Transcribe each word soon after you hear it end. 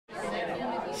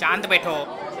शांत बैठो,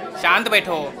 शांत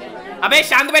बैठो। अबे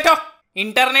शांत बैठो।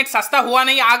 इंटरनेट सस्ता हुआ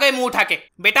नहीं, आ गए मुंह उठा के।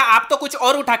 बेटा आप तो कुछ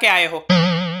और उठा के आए हो।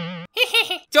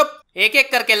 चुप, एक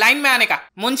एक करके लाइन में आने का।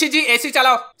 मुंशी जी एसी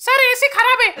चलाओ। सर एसी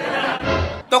खराब है।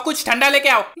 तो कुछ ठंडा लेके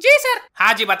आओ। जी सर।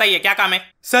 हाँ जी बताइए क्या काम है?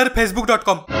 Sir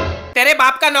facebook.com। तेरे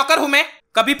बाप का नौकर हूँ मैं?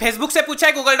 कभी फेसबुक से पूछा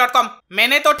है google.com?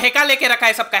 मैंने तो ठेका लेके रखा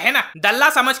है सबका, है ना, दल्ला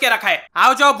समझ के रखा है।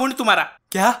 आओ जाओ बुंड तुम्हारा।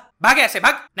 क्या? भाग ऐसे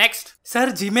भाग। नेक्स्ट। सर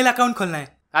जीमेल अकाउंट खोलना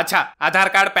है। अच्छा, आधार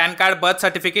card, pan card, birth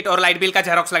certificate और लाइट बिल का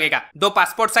जेरोक्स लगेगा, 2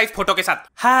 पासपोर्ट साइज फोटो के साथ।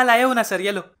 हाँ लाए हो ना सर,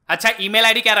 ये लो। अच्छा ईमेल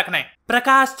आईडी क्या रखना है?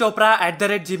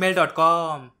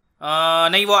 prakashchopra@gmail.com।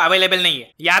 नहीं वो अवेलेबल नहीं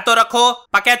है। या तो रखो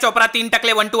पक्या चोपड़ा 3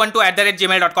 टकले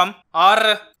 1212@gmail.com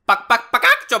और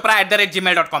पकाक चोपड़ा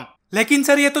 @gmail.com। लेकिन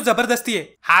सर ये तो जबरदस्ती है।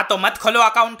 हाँ तो मत खोलो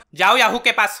अकाउंट, जाओ याहू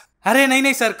के पास। अरे नहीं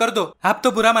नहीं सर कर दो, आप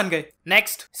तो बुरा मान गए।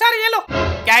 नेक्स्ट। सर ये लो।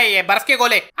 क्या है ये? बर्फ के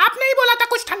गोले? आपने ही बोला था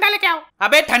कुछ ठंडा लेके आओ।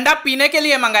 अबे ठंडा पीने के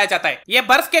लिए मंगाया जाता है, ये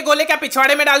बर्फ के गोले क्या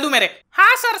पिछवाड़े में डाल दूं मेरे?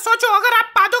 हाँ सर सोचो, अगर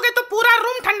आप पा दोगे तो पूरा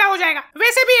रूम ठंडा हो जाएगा।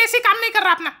 वैसे भी एसी काम नहीं कर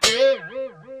रहा अपना।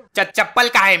 चप्पल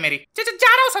कहाँ है मेरी? जा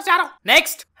रहा हूँ सर, जा रहा हूँ।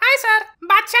 नेक्स्ट। हाय सर,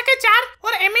 बादशाह के 4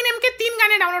 और एमिनेम के 3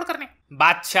 गाने डाउनलोड करने।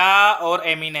 बादशाह और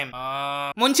एमिनेम।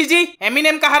 मुंशी जी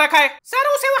एमिनेम कहाँ रखा है? सर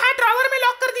उसे वहाँ ड्रॉवर में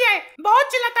लॉक कर दिया है,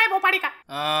 बहुत चिल्लाता है भोपाड़ी का।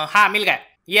 हाँ मिल गया,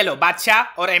 ये लो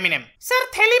बादशाह और एमिनेम। सर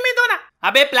थैली में दो ना।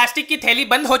 अबे प्लास्टिक की थैली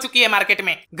बंद हो चुकी है मार्केट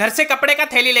में, घर से कपड़े का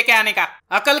थैली लेके आने का।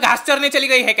 अकल घास चरने चली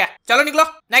गई है क्या? चलो निकलो।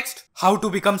 Next. How to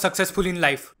become successful in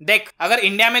life. देख अगर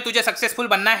इंडिया में तुझे सक्सेसफुल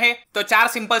बनना है तो 4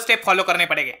 सिंपल स्टेप फॉलो करने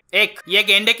पड़ेंगे। 1, ये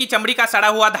गेंडे की चमड़ी का सड़ा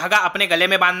हुआ धागा अपने गले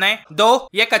में बांधना है। 2,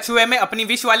 ये कछुए में अपनी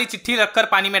विष वाली चिट्ठी रखकर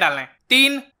पानी में डालना है।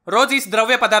 3, रोज इस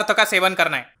द्रव्य पदार्थ का सेवन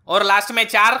करना है। और लास्ट में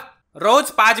 4,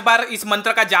 रोज 5 बार इस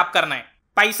मंत्र का जाप करना है।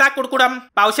 पैसा कुड़कुड़म,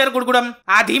 पावशर गुड़गुड़म,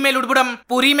 आधी में लुड़बुड़म,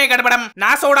 पूरी में गड़बड़म,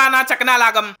 ना सोड़ा ना चकना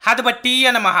लागम, हद बट्टी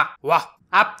या नमहा। वाह,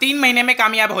 आप 3 महीने में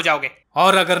कामयाब हो जाओगे।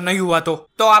 और अगर नहीं हुआ तो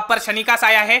आप पर शनि का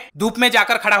साया है, धूप में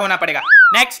जाकर खड़ा होना पड़ेगा।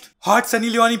 Next. Hot Sunny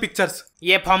Leone pictures.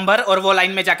 ये फॉर्म भर और वो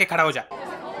लाइन में जाके खड़ा हो जा।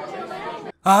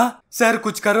 हाँ सर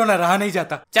कुछ करो ना, रहा नहीं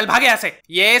जाता। चल भागे यहाँ से।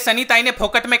 ये सनी ताई ने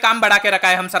फोकट में काम बढ़ा के रखा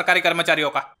है हम सरकारी कर्मचारियों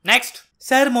का। नेक्स्ट।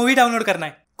 सर मूवी डाउनलोड करना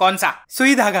है। कौन सा?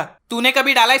 सुई धागा। तूने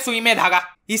कभी डाला है सुई में धागा?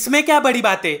 इसमें क्या बड़ी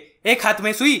बात है, एक हाथ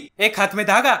में सुई एक हाथ में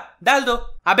धागा, डाल दो।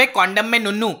 अबे कॉन्डम में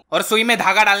नुन्नू और सुई में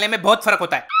धागा डालने में बहुत फर्क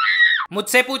होता है।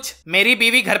 मुझसे पूछ, मेरी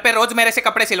बीवी घर पे रोज मेरे से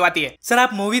कपड़े सिलवाती है। सर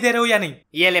आप मूवी दे रहे हो या नहीं?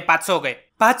 ये ले 500 हो गए।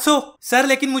 500? सर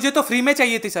लेकिन मुझे तो फ्री में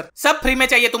चाहिए थी सर। सब फ्री में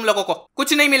चाहिए तुम लोगों को,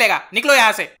 कुछ नहीं मिलेगा, निकलो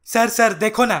यहाँ से। सर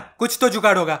देखो ना, कुछ तो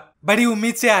जुगाड़ होगा, बड़ी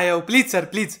उम्मीद से आया हो, प्लीज सर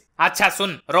प्लीज। अच्छा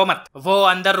सुन, रो मत। वो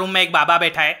अंदर रूम में एक बाबा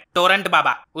बैठा है, टोरेंट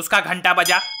बाबा, उसका घंटा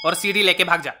बजा और सीडी लेके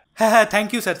भाग जा। हाँ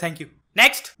thank you sir, thank you.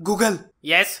 Next. Google.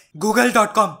 Yes.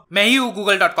 google.com। मैं ही हूँ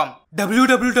google.com।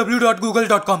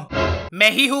 www.google.com।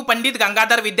 मैं ही हूँ पंडित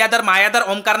गंगाधर विद्याधर मायाधर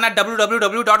ओमकारनाथ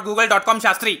www.google.com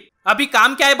शास्त्री। अभी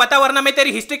काम क्या है बता, वरना मैं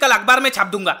तेरी हिस्ट्री कल अखबार में छाप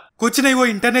दूंगा। कुछ नहीं, वो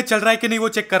इंटरनेट चल रहा है कि नहीं वो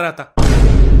चेक कर रहा था।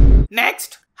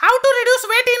 Next. How to reduce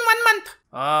weight in 1 month.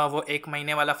 वो 1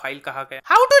 महीने वाला फाइल कहाँ गया?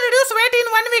 How to reduce weight in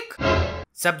 1 week.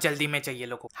 सब जल्दी में चाहिए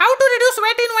लोगों। How to reduce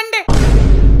weight in 1 day.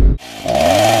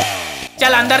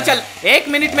 चल अंदर चल, 1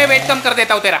 मिनट में वेट कम कर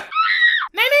देता हूँ तेरा।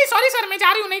 नहीं सॉरी सर, मैं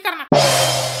जा रही हूँ, नहीं करना।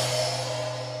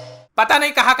 पता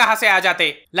नहीं कहाँ से आ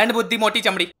जाते, लंड बुद्धि मोटी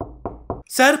चमड़ी।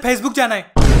 सर फेसबुक जाना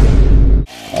है।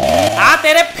 हाँ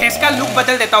तेरे फेस का लुक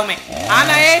बदल देता हूँ मैं।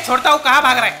 आना है, छोड़ता हूँ, कहाँ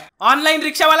भाग रहा है? ऑनलाइन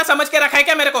रिक्शा वाला समझ के रखा है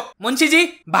क्या मेरे को? मुंशी जी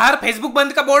बाहर फेसबुक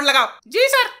बंद का बोर्ड लगाओ। जी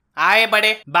सर। आए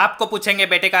बड़े, बाप को पूछेंगे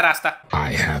बेटे का रास्ता।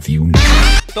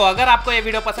 तो अगर आपको ये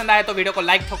वीडियो पसंद आए तो वीडियो को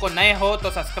लाइक ठोको, नए हो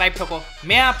तो सब्सक्राइब ठोको।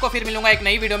 मैं आपको फिर मिलूंगा एक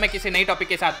नई वीडियो में किसी नई टॉपिक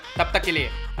के साथ। तब तक के लिए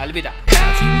अलविदा।